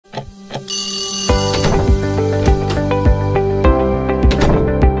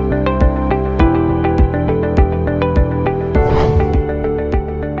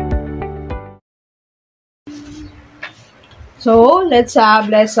So, let's have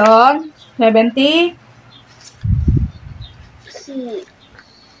lesson 70. C.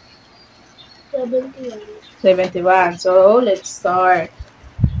 71. 71. So, let's start.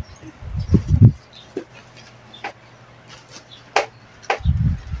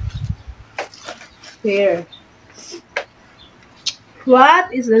 Here.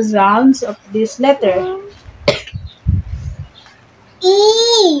 What is the sounds of this letter?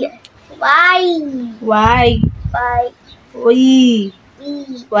 E. Y. Y. Y. Y. E.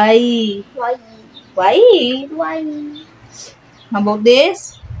 Y. Y. Y. Y. How about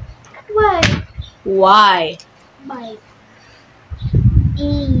this? Y. Y. Y.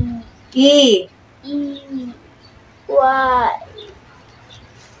 E. E. E. Y.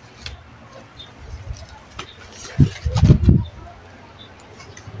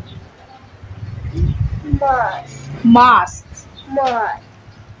 Must. Must. Must.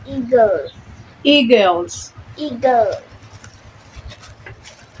 Eagles. Eagles. Eagle.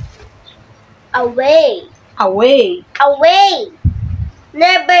 Away. Away. Away.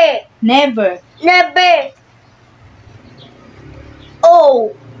 Never. Never. Never.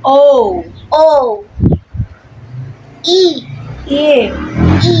 O. O. O. E. E.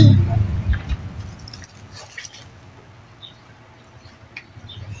 E.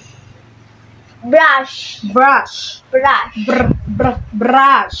 Brush. Brush. Brush.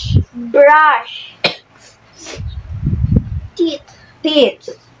 Brush. Brush. Teeth.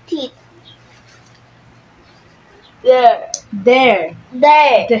 Teeth. Teeth. There. There.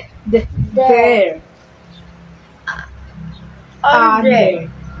 There. There. Under.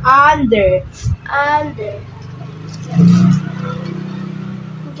 Under. Under.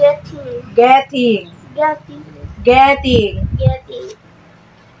 Getting. Getting. Getting. Getting. Getting.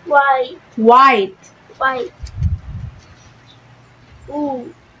 White. White. White.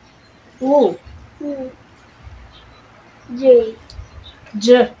 Ooh. Ooh. Ooh. J.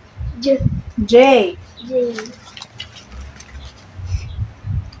 J. J. J. J.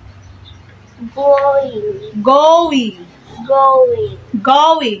 Going. Going. Going.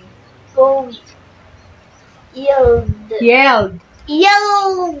 Going. Going. Yield. Yelled.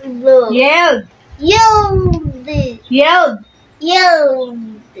 Yield. Yelled. Yield. Yelled. Yield.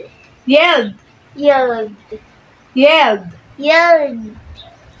 Yelled. Yield. Yelled. Yield.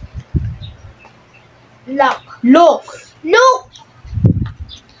 Look. Look. Look.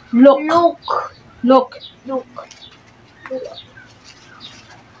 Look. Look. Look. Look.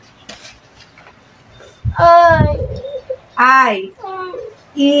 I.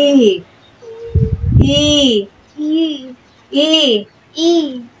 E. E. E. E.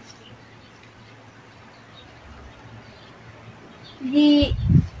 E. The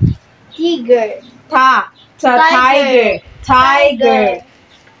tiger. Tiger. Tiger.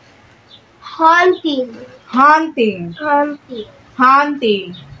 Hunting. Hunting. Hunting.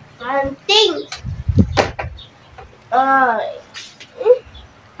 Hunting. Hunting. I.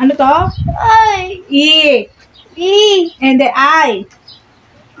 Ano to? I. E. E. And the I.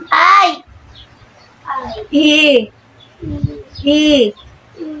 I. I. E. E.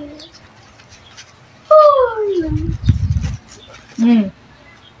 Mm.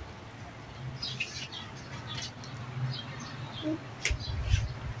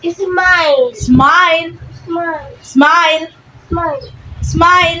 Smile. Smile. Smile. Smile. Smile.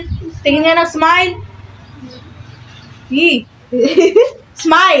 Smile. Tingin nga ng smile. E.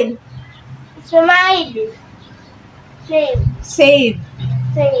 Smile. Smile. Save. Save.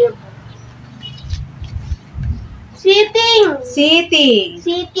 Save. Sitting. Sitting.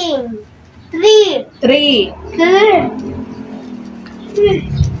 Sitting. Tree. Tree. Tree.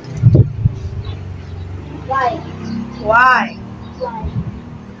 Why? Why? Why?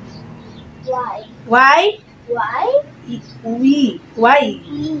 Why? Why? Why? We. Why?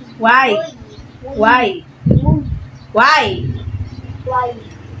 Why? Why? Why? Why?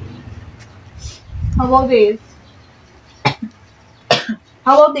 How about this?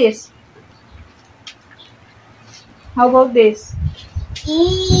 How about this? How about this?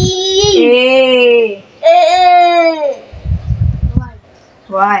 E. A. Why?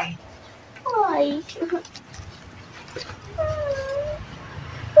 Why? Why?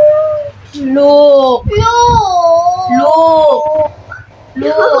 Look. Look.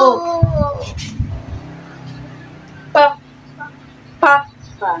 Look. Pa. Pa.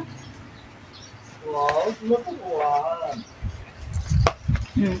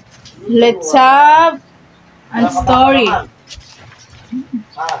 Let's have a story.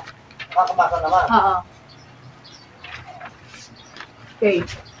 Okay.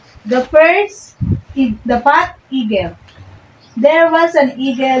 The fat eagle. There was an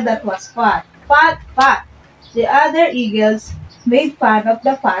eagle that was fat. Fat. The other eagles made fun of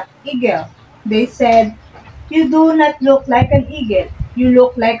the fat eagle. They said, "You do not look like an eagle. You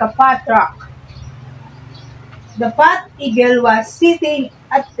look like a fat rock." The fat eagle was sitting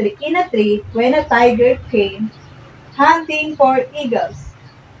in a tree when a tiger came hunting for eagles.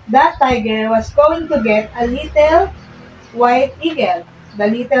 That tiger was going to get a little white eagle. The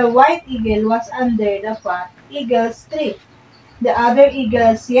little white eagle was under the fat eagle's tree. The other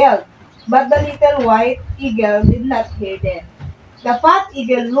eagles yelled, but the little white eagle did not hear them. The fat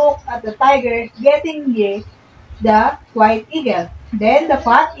eagle looked at the tiger getting near the white eagle. Then the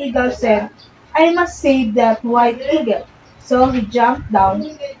fat eagle said, "I must save that white eagle." So he jumped down.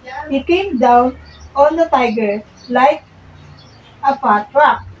 He came down on the tiger like a fat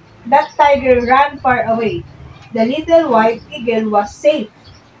rock. That tiger ran far away. The little white eagle was safe.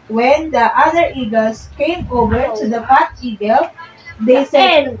 When the other eagles came over to the fat eagle, they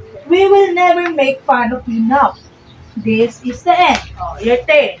said, "We will never make fun of you now. This is the end." Oh, your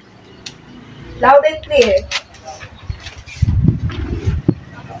turn. Loud and clear.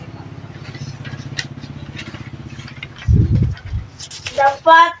 The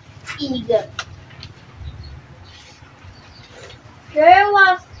fat eagle. There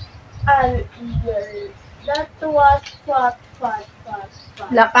was an eagle that was fat.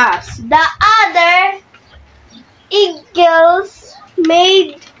 Lakas. The other eagles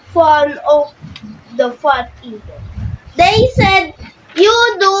made fun of the fat eagle. They said, "You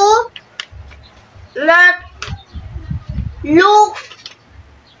do not look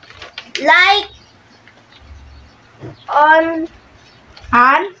like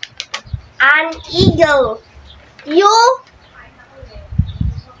an eagle. You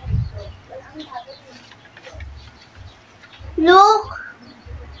look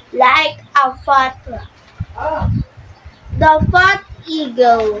like a fat rock." The fat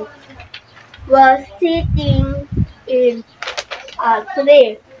eagle was sitting in a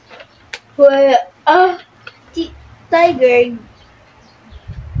tree where a tiger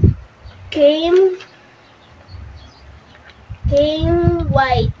came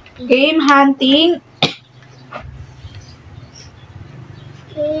white Game hunting.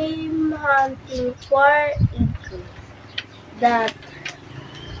 came hunting for eagles. That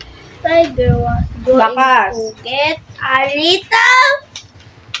tiger was going Lakas. to get a little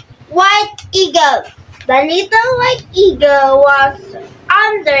white eagle. The little white eagle was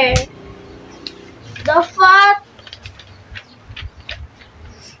under the fat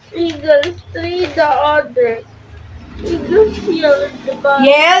eagle's tree. The other eagles yelled,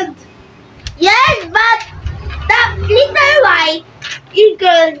 Yelled. yes, but the little white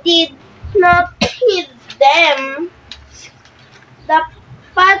eagle did not hit them. The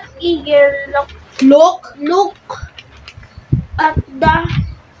fat eagle looked at the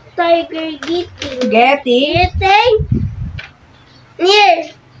tiger getting near.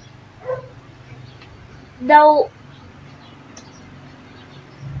 The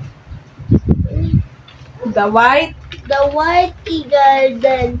white eagle.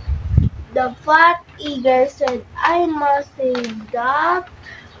 Then the fat eagle said, "I must save that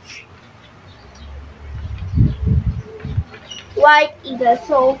white eagle."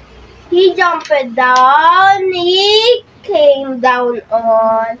 So he jumped down. He came down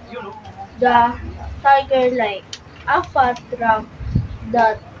on the tiger like a fat rock.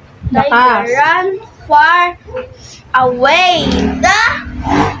 The tiger ran far away. The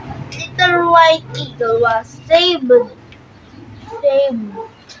little white eagle was saved.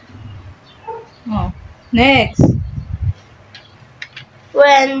 Oh. Next.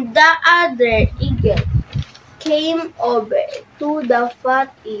 When the other eagle came over to the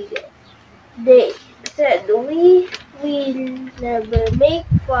fat eagle, they said, "We will never make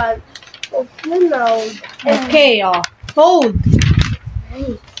fun of you now." Okay, oh. Hold.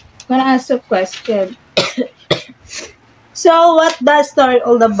 I'm gonna ask a question. So, what the story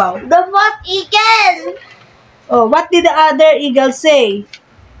all about? The fat eagle. Oh, what did the other eagle say?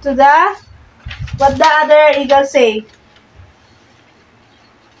 What the other eagle say?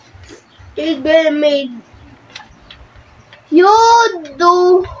 Eagle made, "You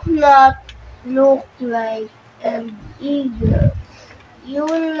do not look like an eagle. You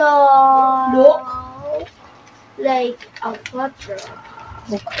look like a fat rock."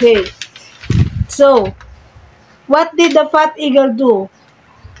 Okay. So, what did the fat eagle do?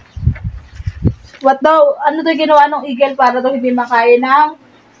 Ano daw ginawa ng eagle para daw hindi makain ng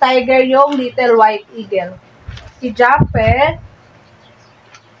tiger yung little white eagle? He jumped.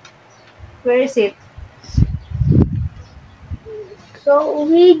 Where is it? So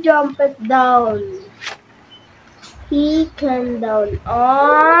he jumped down. He came down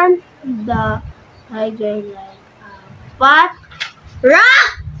on the tiger like fat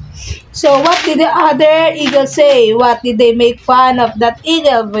rock. So what did the other eagle say? What did they make fun of that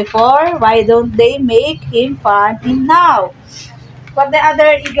eagle before? Why don't they make him fun now? What the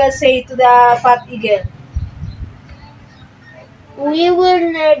other eagle say to the fat eagle? We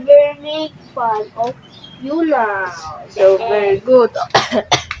will never make fun of you now. So very good.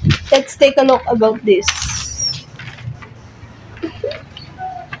 Let's take a look about this.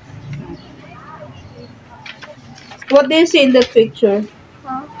 What do you see in that picture?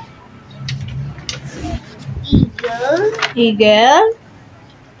 Eagle. Eagle.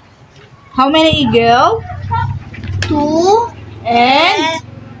 How many eagle? 2 And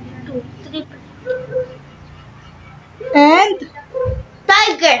 2, 3. and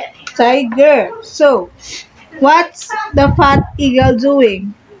Tiger. tiger. So, what's the fat eagle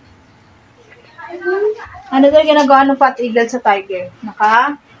doing? Ano daw ginagawa ng fat eagle sa tiger?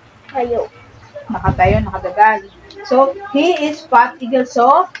 Ayaw. Nakatayo, nakadagal. So, he is fat eagle,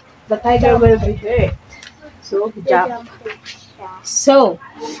 so the tiger will be hurt. So, he jumped. So,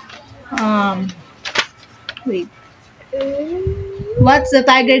 wait. What's the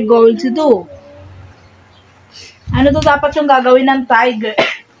tiger going to do? Ano to dapat yung gagawin ng tiger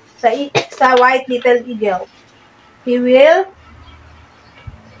sa white little eagle? He will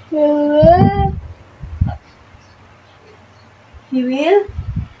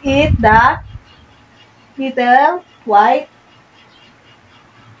eat the little white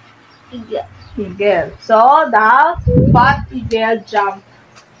eagle. So the fat eagle jumped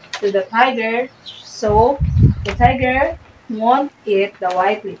to the tiger, so the tiger won't eat the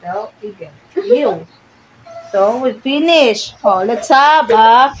white little eagle. Ew. So we finish. Oh, let's have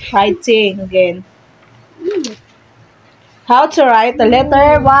a writing again. How to write the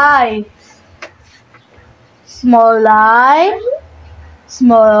letter Y? Small line,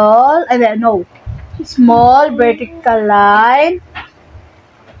 small, no, small vertical line,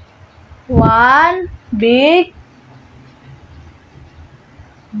 one big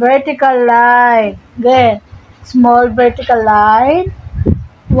vertical line. Again, small vertical line,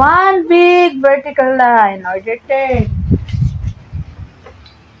 one big vertical line. Order 10.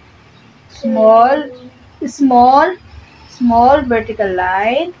 Small vertical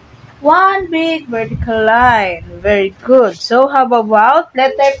line, one big vertical line. Very good. So how about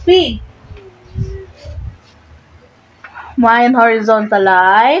letter P? One horizontal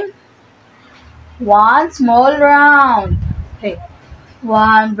line, one small round. Okay.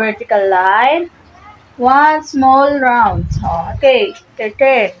 One vertical line, one small round. Okay,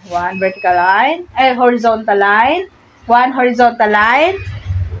 13. One vertical line, horizontal line, one horizontal line,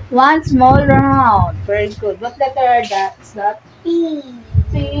 one small round. Very good. What letter is that? P.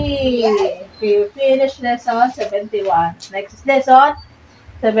 P. Okay, we finished lesson 71. Next is lesson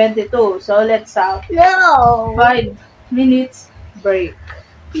 72. So let's have No. 5 minutes break.